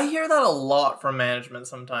stress. I hear that a lot from management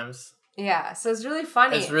sometimes. Yeah, so it's really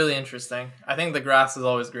funny. It's really interesting. I think the grass is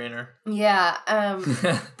always greener. Yeah,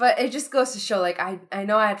 but it just goes to show, like, I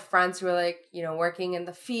know I had friends who were, like, you know, working in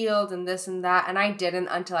the field and this and that, and I didn't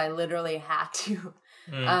until I literally had to.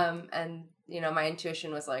 And, you know, my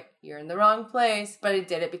intuition was like, you're in the wrong place, but I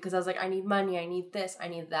did it because I was like, I need money, I need this, I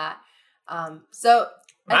need that. So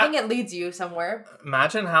I think it leads you somewhere.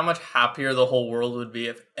 Imagine how much happier the whole world would be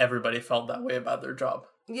if everybody felt that way about their job.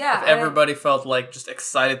 Yeah. If everybody felt like just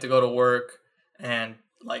excited to go to work and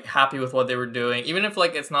like happy with what they were doing, even if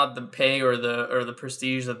like it's not the pay or the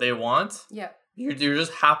prestige that they want. Yeah. You're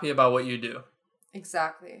just happy about what you do.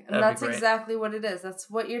 Exactly. And that's exactly what it is. That's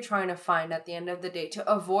what you're trying to find at the end of the day. To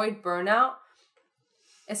avoid burnout,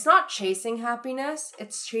 it's not chasing happiness,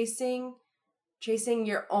 it's chasing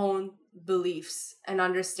your own beliefs and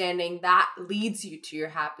understanding that leads you to your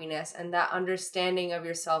happiness, and that understanding of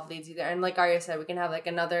yourself leads you there. And like Arya said, we can have like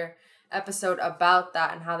another episode about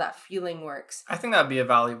that and how that feeling works. I think that'd be a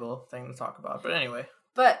valuable thing to talk about. But anyway.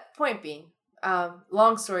 But point being,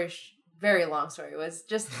 long story, very long story, was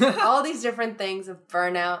just all these different things of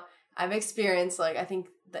burnout. I've experienced, like, I think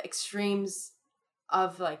the extremes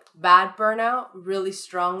of like bad burnout really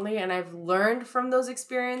strongly, and I've learned from those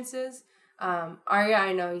experiences. Arya,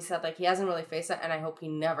 I know he said like he hasn't really faced that, and I hope he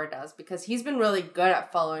never does, because he's been really good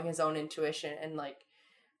at following his own intuition and like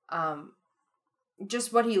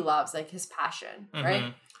just what he loves, like his passion,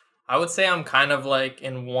 right? I would say I'm kind of like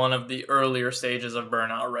in one of the earlier stages of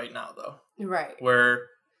burnout right now, though. Right.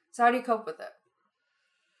 So how do you cope with it?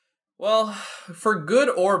 Well, for good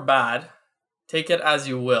or bad, take it as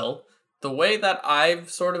you will. The way that I've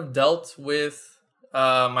sort of dealt with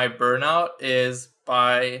my burnout is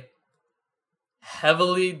by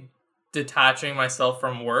heavily detaching myself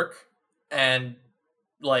from work and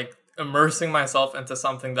like immersing myself into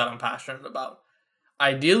something that I'm passionate about.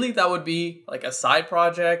 Ideally, that would be like a side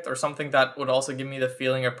project or something that would also give me the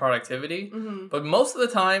feeling of productivity. But most of the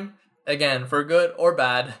time, again, for good or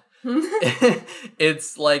bad,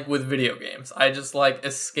 it's like with video games. I just like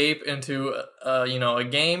escape into a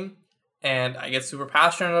game, and I get super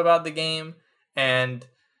passionate about the game, and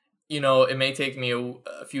it may take me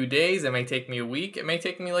a few days, it may take me a week, it may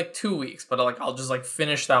take me like 2 weeks, but like I'll just like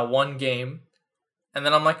finish that one game, and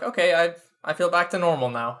then I'm like, okay, I feel back to normal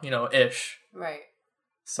now, ish. Right.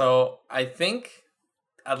 So I think,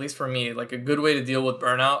 at least for me, like a good way to deal with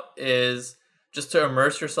burnout is just to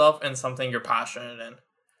immerse yourself in something you're passionate in.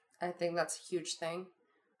 I think that's a huge thing.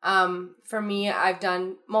 For me, I've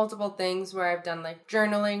done multiple things where I've done like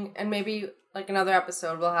journaling, and maybe like another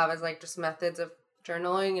episode we'll have is like just methods of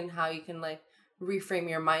journaling and how you can like reframe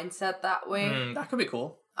your mindset that way. That could be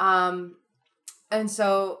cool. And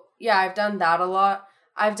so, yeah, I've done that a lot.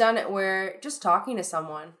 I've done it where just talking to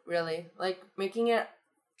someone, really, like making it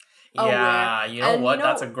aware. Yeah, you know what?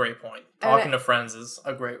 That's a great point. Talking to friends is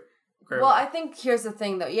a great well, I think here's the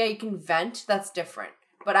thing, though. Yeah, you can vent. That's different.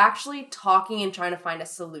 But actually talking and trying to find a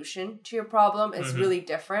solution to your problem is really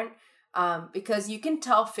different. Because you can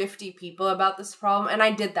tell 50 people about this problem. And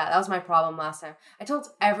I did that. That was my problem last time. I told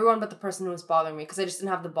everyone but the person who was bothering me because I just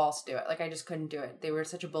didn't have the balls to do it. Like, I just couldn't do it. They were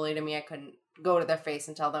such a bully to me. I couldn't go to their face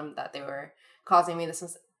and tell them that they were causing me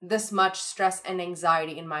this much stress and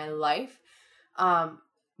anxiety in my life.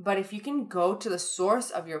 But if you can go to the source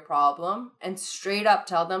of your problem and straight up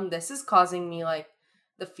tell them, this is causing me like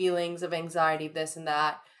the feelings of anxiety, this and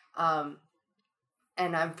that, and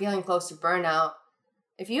I'm feeling close to burnout.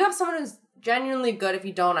 If you have someone who's genuinely good, if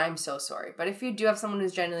you don't, I'm so sorry. But if you do have someone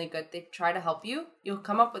who's genuinely good, they try to help you. You'll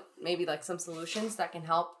come up with maybe like some solutions that can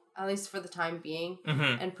help, at least for the time being,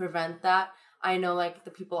 and prevent that. I know like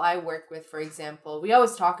the people I work with, for example, we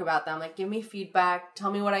always talk about them. Like, give me feedback,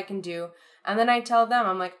 tell me what I can do. And then I tell them,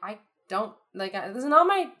 I'm like, I don't, like, this is not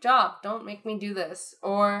my job. Don't make me do this.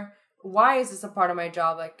 Or why is this a part of my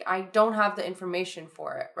job? Like, I don't have the information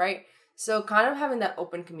for it, right? So kind of having that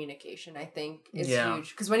open communication, I think, is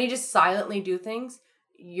huge. Because when you just silently do things,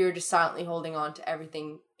 you're just silently holding on to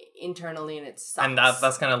everything internally, and it sucks. And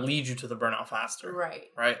that's going to lead you to the burnout faster. Right.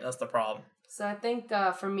 Right? That's the problem. So I think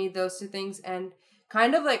for me, those two things, and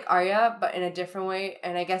kind of like Arya, but in a different way,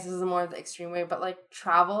 and I guess this is more of the extreme way, but like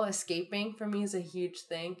travel, escaping for me is a huge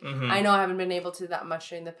thing. I know I haven't been able to that much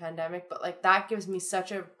during the pandemic, but like that gives me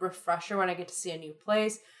such a refresher when I get to see a new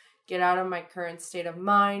place, get out of my current state of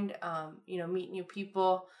mind, meet new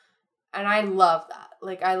people. And I love that.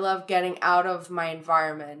 Like, I love getting out of my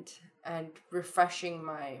environment and refreshing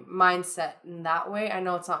my mindset in that way. I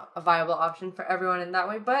know it's not a viable option for everyone in that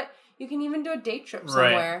way, but you can even do a day trip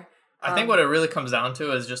somewhere. I think what it really comes down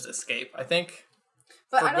to is just escape. I think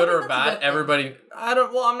but for good or bad, everybody...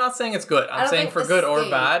 I'm not saying it's good. I'm saying for good or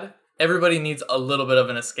bad, everybody needs a little bit of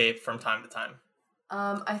an escape from time to time.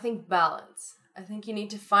 I think balance. I think you need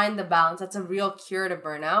to find the balance. That's a real cure to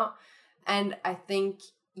burnout. And I think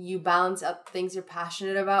you balance up things you're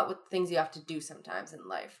passionate about with things you have to do sometimes in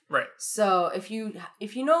life. Right. So if you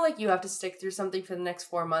know like you have to stick through something for the next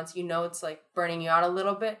 4 months, you know it's like burning you out a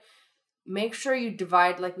little bit, make sure you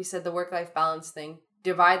divide, like we said, the work-life balance thing,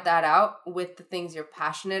 divide that out with the things you're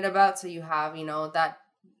passionate about, so you have, you know, that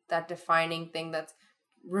defining thing that's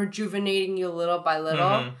rejuvenating you little by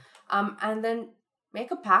little. And then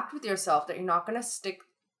make a pact with yourself that you're not going to stick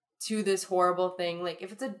to this horrible thing. Like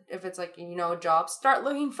if it's like, you know, a job, start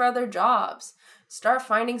looking for other jobs. Start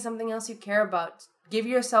finding something else you care about. Give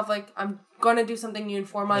yourself like, I'm going to do something new in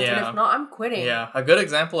 4 months, and if not, I'm quitting. Yeah, a good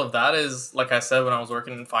example of that is, like I said, when I was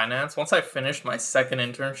working in finance, once I finished my second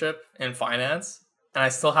internship in finance, and I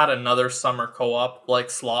still had another summer co-op like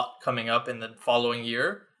slot coming up in the following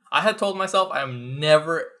year, I had told myself I'm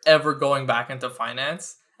never, ever going back into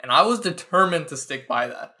finance. And I was determined to stick by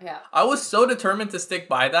that. Yeah. I was so determined to stick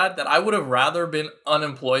by that I would have rather been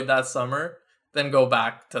unemployed that summer than go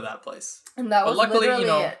back to that place. And that was luckily,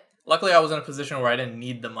 literally it. Luckily, I was in a position where I didn't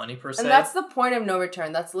need the money per se. And that's the point of no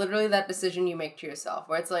return. That's literally that decision you make to yourself,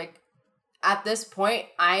 where it's like, at this point,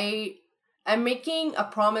 I'm making a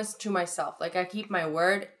promise to myself. Like, I keep my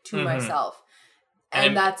word to myself.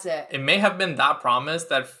 And that's it. It may have been that promise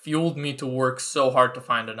that fueled me to work so hard to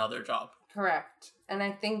find another job. Correct. And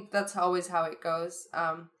I think that's always how it goes.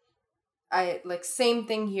 I like same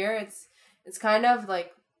thing here. It's kind of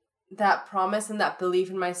like that promise and that belief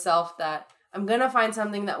in myself that I'm gonna find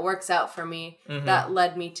something that works out for me that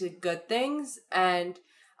led me to good things. And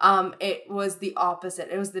it was the opposite.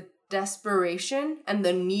 It was the desperation and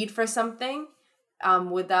the need for something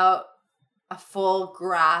without a full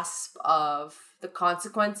grasp of the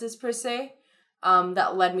consequences per se.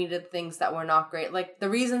 That led me to things that were not great. Like, the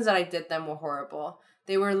reasons that I did them were horrible.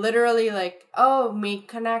 They were literally like, oh, make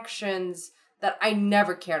connections that I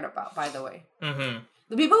never cared about, by the way.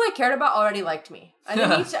 The people I cared about already liked me. I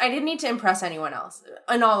didn't need to impress anyone else,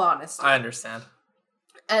 in all honesty. I understand.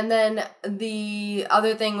 And then the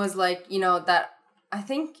other thing was like, you know, that I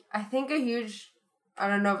think a huge, I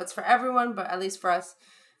don't know if it's for everyone, but at least for us,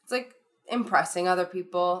 it's like impressing other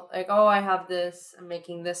people. Like, oh, I have this, I'm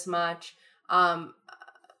making this much.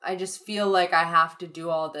 I just feel like I have to do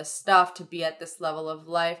all this stuff to be at this level of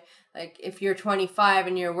life. Like, if you're 25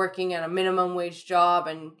 and you're working at a minimum wage job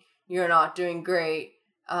and you're not doing great,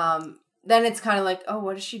 then it's kind of like, oh,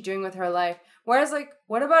 what is she doing with her life? Whereas, like,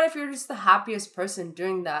 what about if you're just the happiest person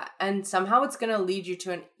doing that? And somehow it's going to lead you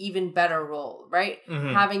to an even better role, right?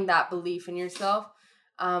 Having that belief in yourself.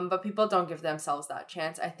 But people don't give themselves that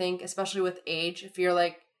chance. I think, especially with age, if you're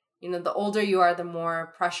like, you know, the older you are, the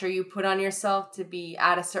more pressure you put on yourself to be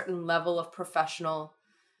at a certain level of professional,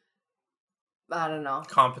 I don't know,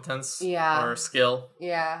 competence or skill.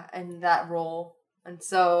 Yeah, and that role. And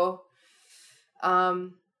so,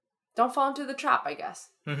 don't fall into the trap, I guess.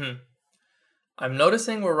 I'm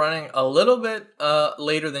noticing we're running a little bit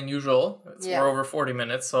later than usual. We're over 40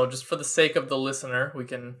 minutes, so just for the sake of the listener, we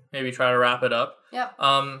can maybe try to wrap it up. Yep.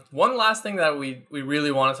 One last thing that we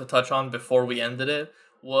really wanted to touch on before we ended it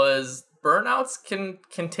was burnouts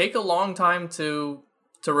can take a long time to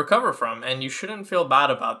recover from, and you shouldn't feel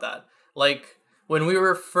bad about that. Like, when we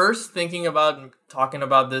were first thinking about talking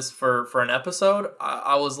about this for an episode,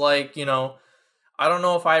 I was like, you know, I don't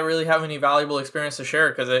know if I really have any valuable experience to share,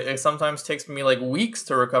 because it sometimes takes me like weeks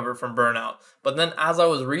to recover from burnout. But then as I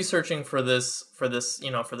was researching for this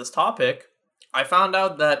topic, I found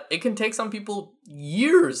out that it can take some people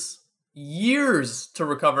years to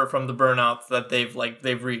recover from the burnout that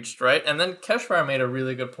they've reached, right? And then Keshvar made a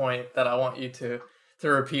really good point that I want you to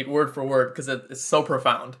repeat word for word, because it's so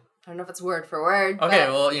profound. I don't know if it's word for word. Okay,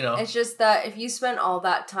 well, you know. It's just that if you spent all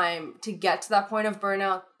that time to get to that point of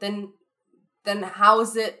burnout, then how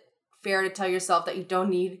is it fair to tell yourself that you don't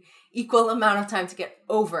need equal amount of time to get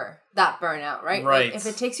over that burnout, right? Right. Like, if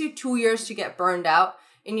it takes you 2 years to get burned out,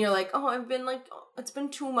 and you're like, oh, it's been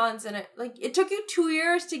 2 months, and it took you 2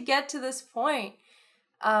 years to get to this point.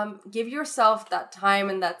 Give yourself that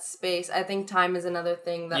time and that space. I think time is another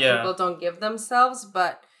thing that people don't give themselves.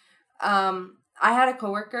 But I had a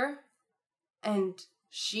coworker, and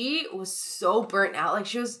she was so burnt out. Like,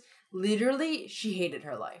 she hated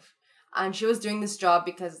her life. And she was doing this job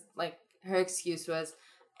because, like, her excuse was,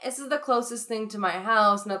 this is the closest thing to my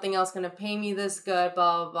house. Nothing else going to pay me this good,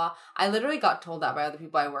 blah, blah, blah. I literally got told that by other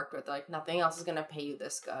people I worked with. They're like, nothing else is going to pay you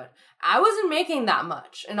this good. I wasn't making that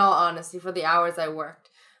much, in all honesty, for the hours I worked.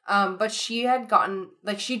 But she had gotten,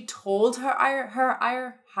 like, she told her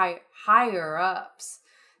higher ups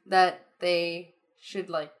that they should,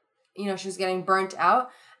 like, you know, she was getting burnt out.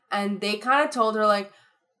 And they kind of told her, like,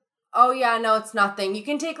 oh, yeah, no, it's nothing. You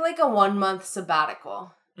can take, like, a 1 month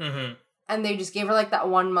sabbatical. Mm-hmm. And they just gave her, like, that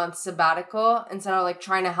 1 month sabbatical instead of, like,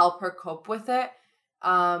 trying to help her cope with it.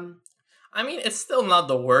 I mean, it's still not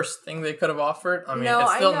the worst thing they could have offered. I mean,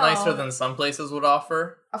 it's still nicer than some places would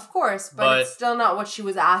offer. Of course, but it's still not what she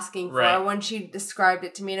was asking for right. when she described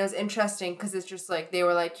it to me. And it was interesting because it's just like, they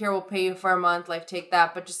were like, here, we'll pay you for a month, like, take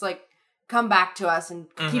that. But just, like, come back to us and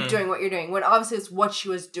keep doing what you're doing. When obviously it's what she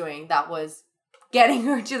was doing that was getting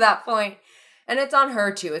her to that point. And it's on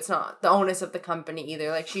her, too. It's not the onus of the company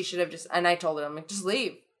either. Like, she should have just... And I told her, I'm like, just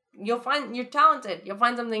leave. You're talented. You'll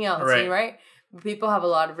find something else, right? People have a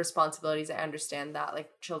lot of responsibilities. I understand that,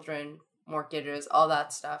 like children, mortgages, all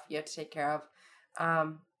that stuff you have to take care of.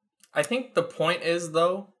 I think the point is,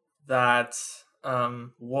 though, that...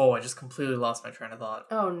 whoa, I just completely lost my train of thought.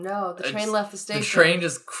 Oh, no. The train left the station. The train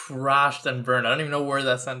just crashed and burned. I don't even know where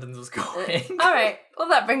that sentence was going. All right. Well,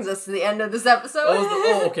 that brings us to the end of this episode.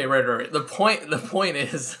 Okay. Right. The point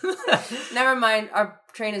is... Never mind. Our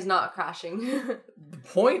train is not crashing. The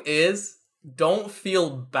point is... Don't feel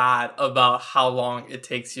bad about how long it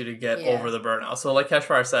takes you to get over the burnout. So like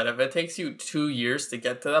Keshvar said, if it takes you 2 years to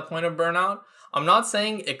get to that point of burnout, I'm not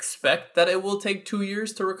saying expect that it will take 2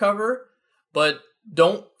 years to recover, but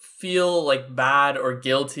don't feel like bad or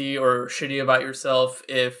guilty or shitty about yourself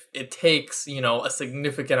if it takes, you know, a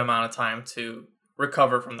significant amount of time to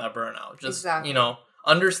recover from that burnout. Just, you know,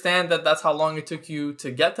 understand that that's how long it took you to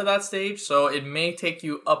get to that stage. So it may take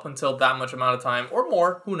you up until that much amount of time or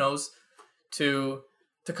more, who knows, to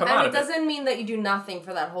come out of it. And it doesn't mean that you do nothing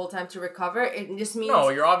for that whole time to recover. It just means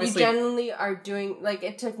you generally are doing, like,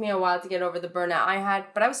 it took me a while to get over the burnout I had,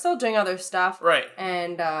 but I was still doing other stuff. Right.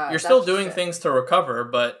 And you're still doing things to recover,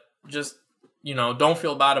 but just, you know, don't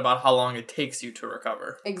feel bad about how long it takes you to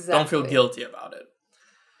recover. Exactly. Don't feel guilty about it.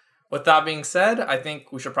 With that being said, I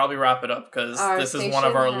think we should probably wrap it up because this is one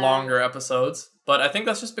of our longer episodes. But I think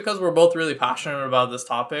that's just because we're both really passionate about this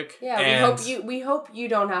topic. Yeah, and we hope you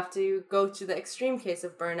don't have to go to the extreme case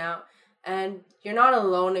of burnout. And you're not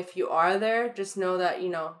alone if you are there. Just know that, you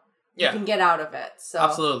know, you can get out of it. So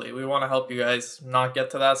absolutely. We want to help you guys not get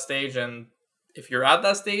to that stage. And if you're at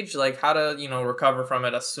that stage, like how to, you know, recover from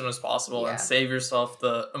it as soon as possible and save yourself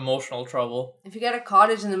the emotional trouble. If you get a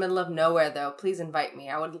cottage in the middle of nowhere, though, please invite me.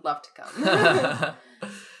 I would love to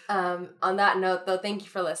come. On that note, though, thank you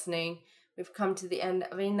for listening. We've come to the end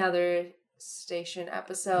of another station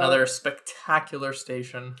episode. Another spectacular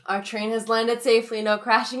station. Our train has landed safely. No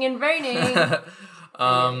crashing and raining.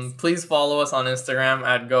 Please follow us on Instagram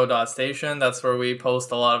at go.station. That's where we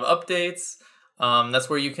post a lot of updates. That's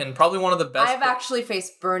where you can probably one of the best... I've actually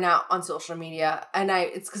faced burnout on social media, and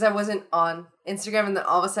it's because I wasn't on Instagram, and then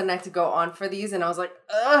all of a sudden I had to go on for these, and I was like,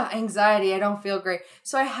 anxiety, I don't feel great.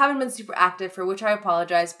 So I haven't been super active, for which I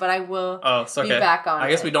apologize, but I will be back on I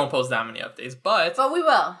guess we don't post that many updates, but we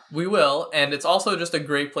will. We will, and it's also just a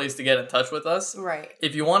great place to get in touch with us. Right.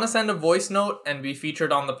 If you want to send a voice note and be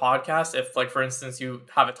featured on the podcast, if, like, for instance, you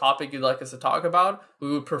have a topic you'd like us to talk about, we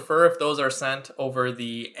would prefer if those are sent over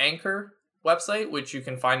the Anchor website, which you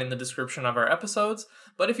can find in the description of our episodes.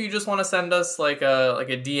 But if you just want to send us like a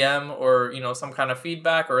DM or, you know, some kind of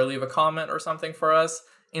feedback or leave a comment or something for us,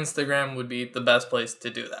 Instagram would be the best place to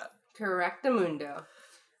do that. Correctamundo.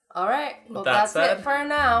 All right. Well, that's it for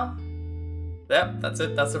now. Yep, that's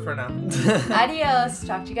it. That's it for now. Adios.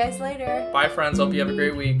 Talk to you guys later. Bye, friends. Hope you have a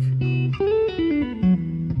great week.